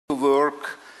to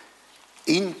work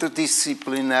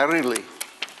interdisciplinarily.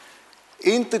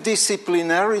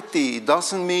 Interdisciplinarity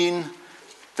doesn't mean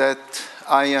that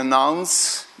I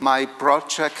announce my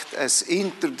project as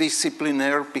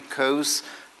interdisciplinary because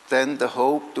then the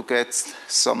hope to get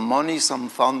some money, some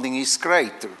funding is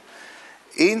greater.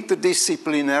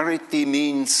 Interdisciplinarity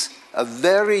means a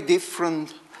very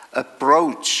different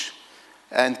approach.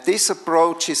 And this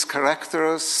approach is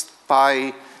characterized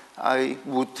by, I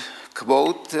would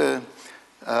quote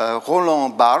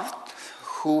Roland Barthes,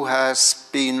 who has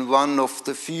been one of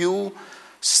the few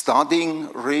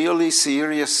studying really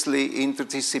seriously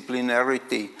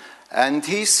interdisciplinarity. And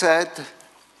he said,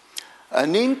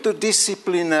 an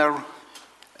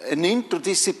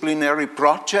interdisciplinary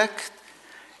project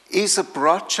is a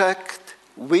project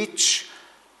which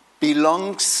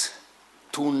belongs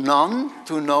to none,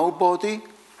 to nobody,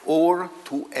 or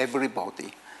to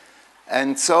everybody.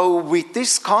 And so with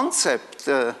this concept,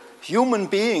 human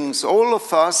beings, all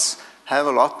of us, have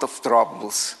a lot of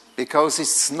troubles, because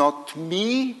it's not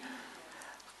me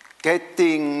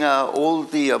getting all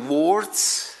the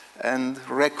awards and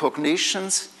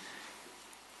recognitions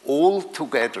all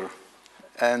together.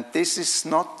 And this is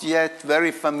not yet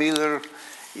very familiar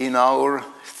in our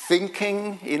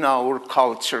thinking, in our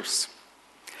cultures.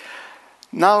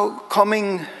 Now,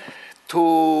 coming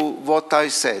to what I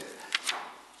said,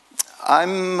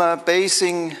 I'm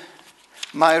basing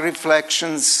my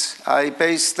reflections, I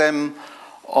base them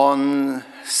on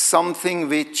something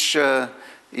which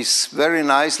is very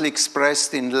nicely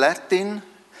expressed in Latin,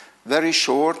 very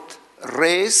short,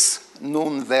 res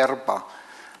non verba.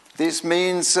 This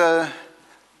means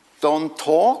don't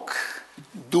talk,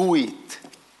 do it.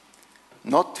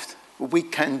 Not we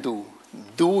can do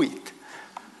it.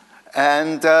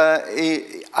 And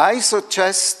I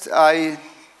suggest, I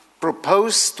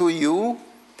propose to you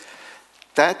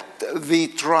that we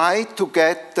try to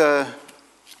get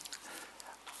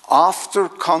after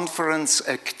conference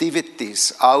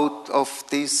activities out of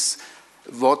this,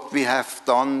 what we have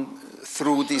done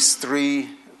through these 3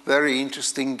 very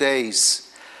interesting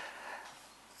days.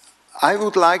 I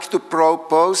would like to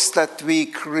propose that we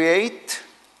create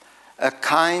a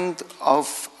kind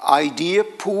of idea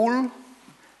pool.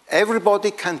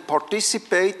 Everybody can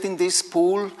participate in this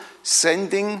pool,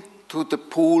 sending to the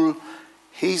pool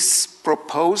his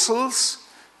proposals,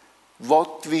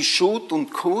 what we should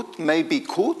and could, maybe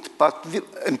could, but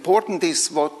important is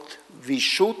what we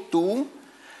should do.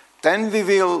 Then we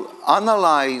will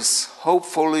analyze,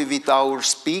 hopefully with our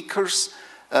speakers,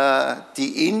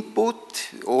 the input,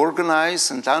 organize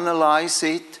and analyze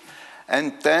it,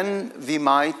 and then we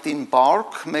might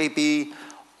embark maybe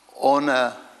on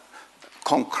a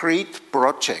concrete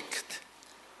project.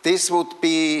 This would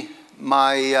be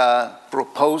my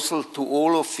proposal to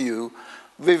all of you.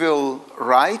 We will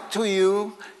write to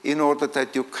you in order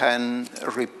that you can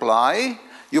reply.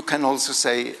 You can also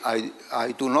say,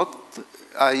 I do not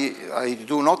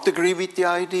agree with the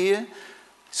idea,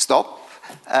 stop,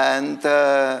 and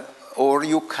or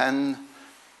you can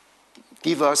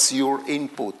give us your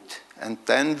input. And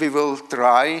then we will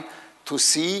try to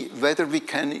see whether we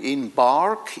can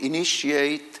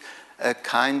initiate a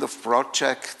kind of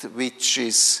project which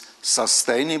is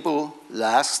sustainable,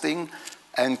 lasting,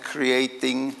 and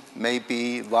creating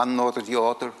maybe one or the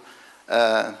other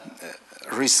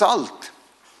result.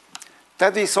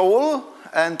 That is all,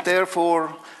 and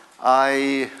therefore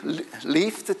I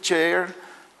leave the chair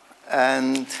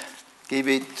and give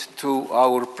it to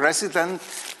our President,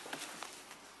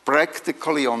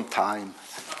 practically on time.